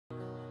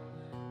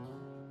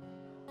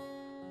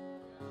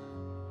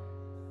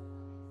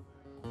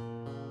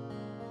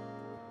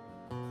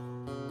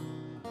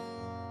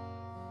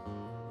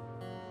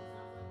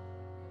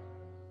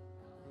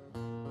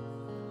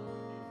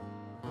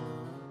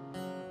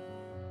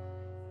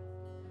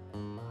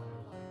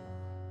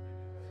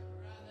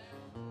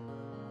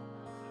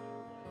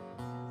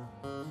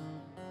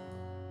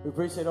We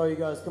appreciate all you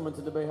guys coming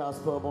to the Bay House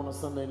Pub on a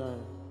Sunday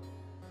night.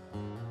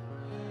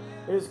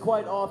 It is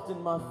quite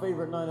often my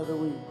favorite night of the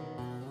week.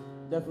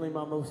 Definitely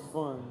my most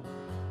fun.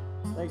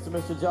 Thanks to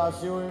Mr.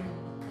 Josh Ewing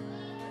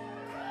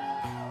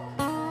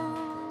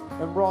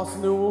and Ross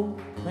Newell.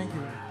 Thank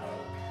you.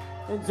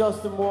 And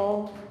Justin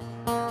Wall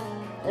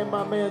and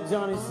my man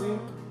Johnny C.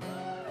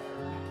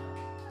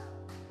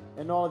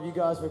 And all of you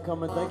guys for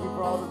coming. Thank you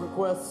for all the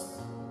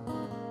requests.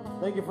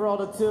 Thank you for all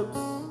the tips.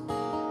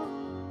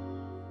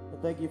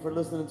 And thank you for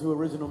listening to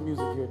original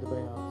music here at the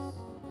Bay House.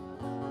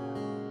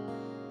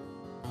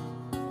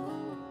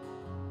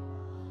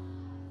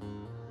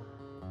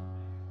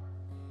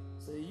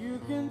 So you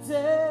can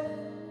take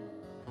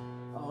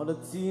all the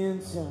tea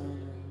in China,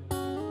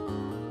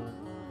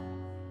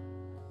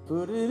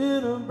 put it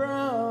in a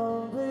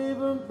brown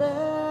paper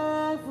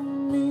bag for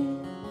me,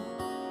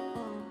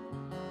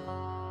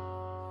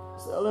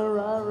 sell it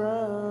right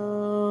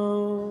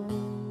round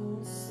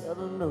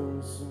Southern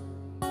Ocean,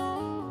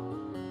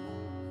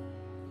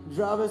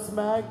 drive it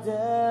smack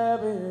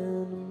dab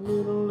in the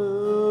middle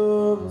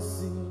of the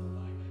sea.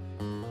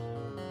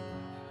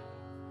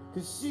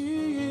 'Cause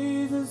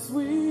she's as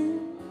sweet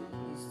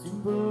as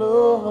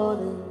Tupelo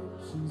honey.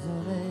 She's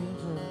an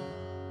angel.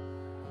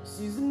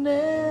 She's an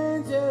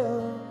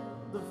angel,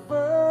 the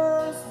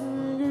first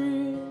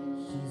degree.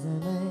 She's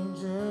an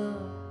angel.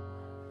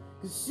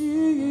 'Cause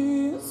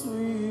she's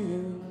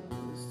sweet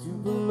as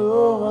Tupelo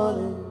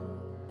honey.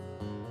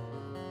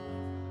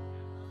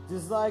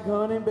 Just like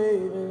honey,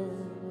 baby,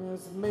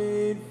 it's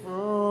made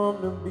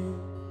from the bee.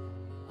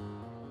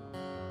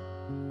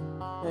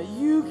 Now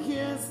you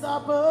can't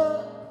stop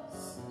us.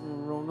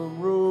 We're on the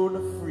road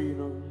to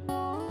freedom.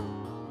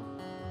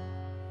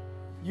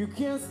 You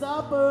can't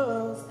stop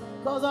us,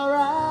 'cause our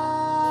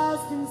eyes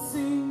can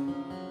see.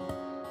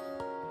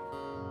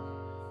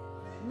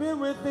 Men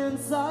within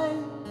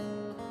sight,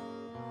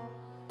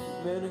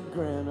 men in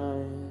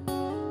granite,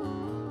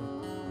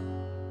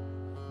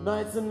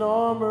 knights in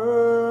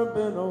armor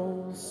bent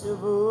on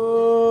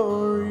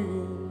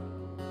chivalry.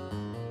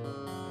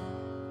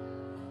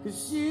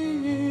 'Cause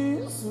she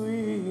is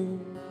sweet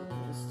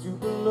as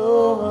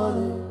Tupelo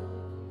honey.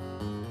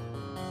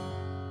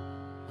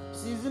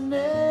 She's an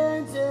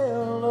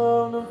angel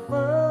of the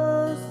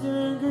first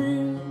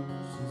degree.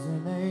 She's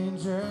an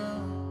angel.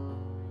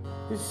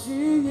 'Cause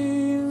she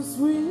is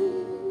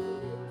sweet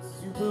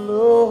as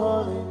Tupelo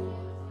honey.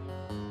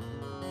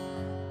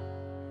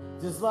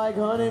 Just like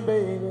honey,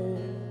 baby,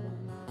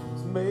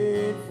 it's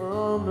made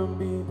from the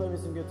bee. Play me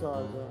some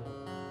guitars, y'all.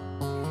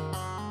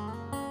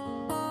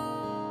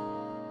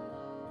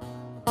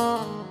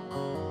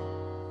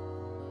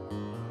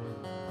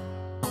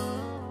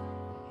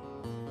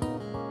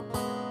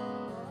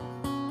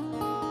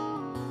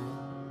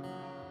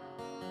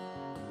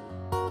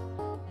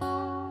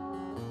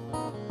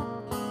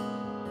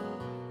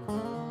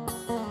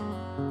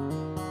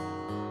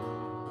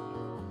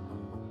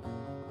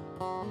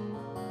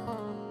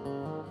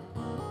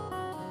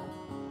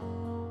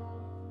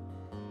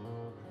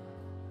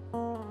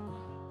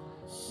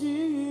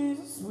 She's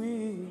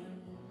sweet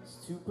as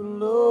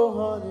Tupelo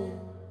honey.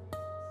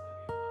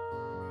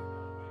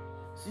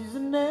 She's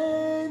an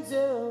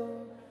angel,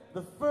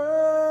 the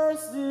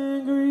first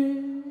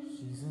degree.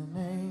 She's an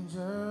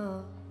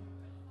angel.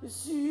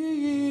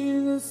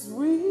 She's as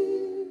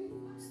sweet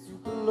as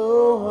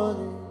Tupelo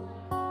honey.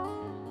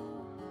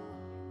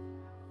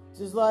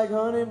 Just like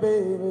honey,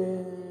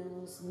 baby,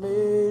 it's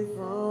made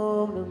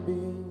from the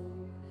bee.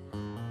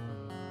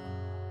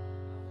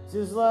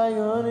 Just like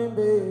honey,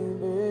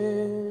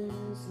 baby,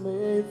 it's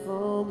made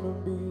from the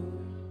bee.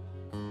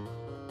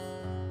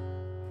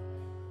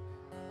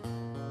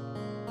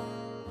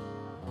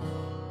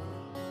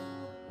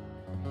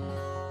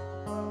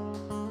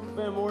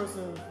 Van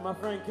Morrison, my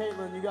friend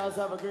Caitlin, you guys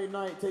have a great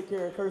night. Take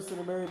care of Kirsten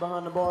and Mary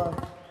behind the bar.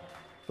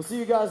 We'll see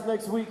you guys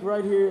next week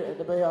right here at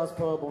the Bay House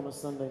Pub on a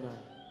Sunday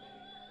night.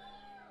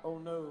 Oh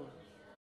no.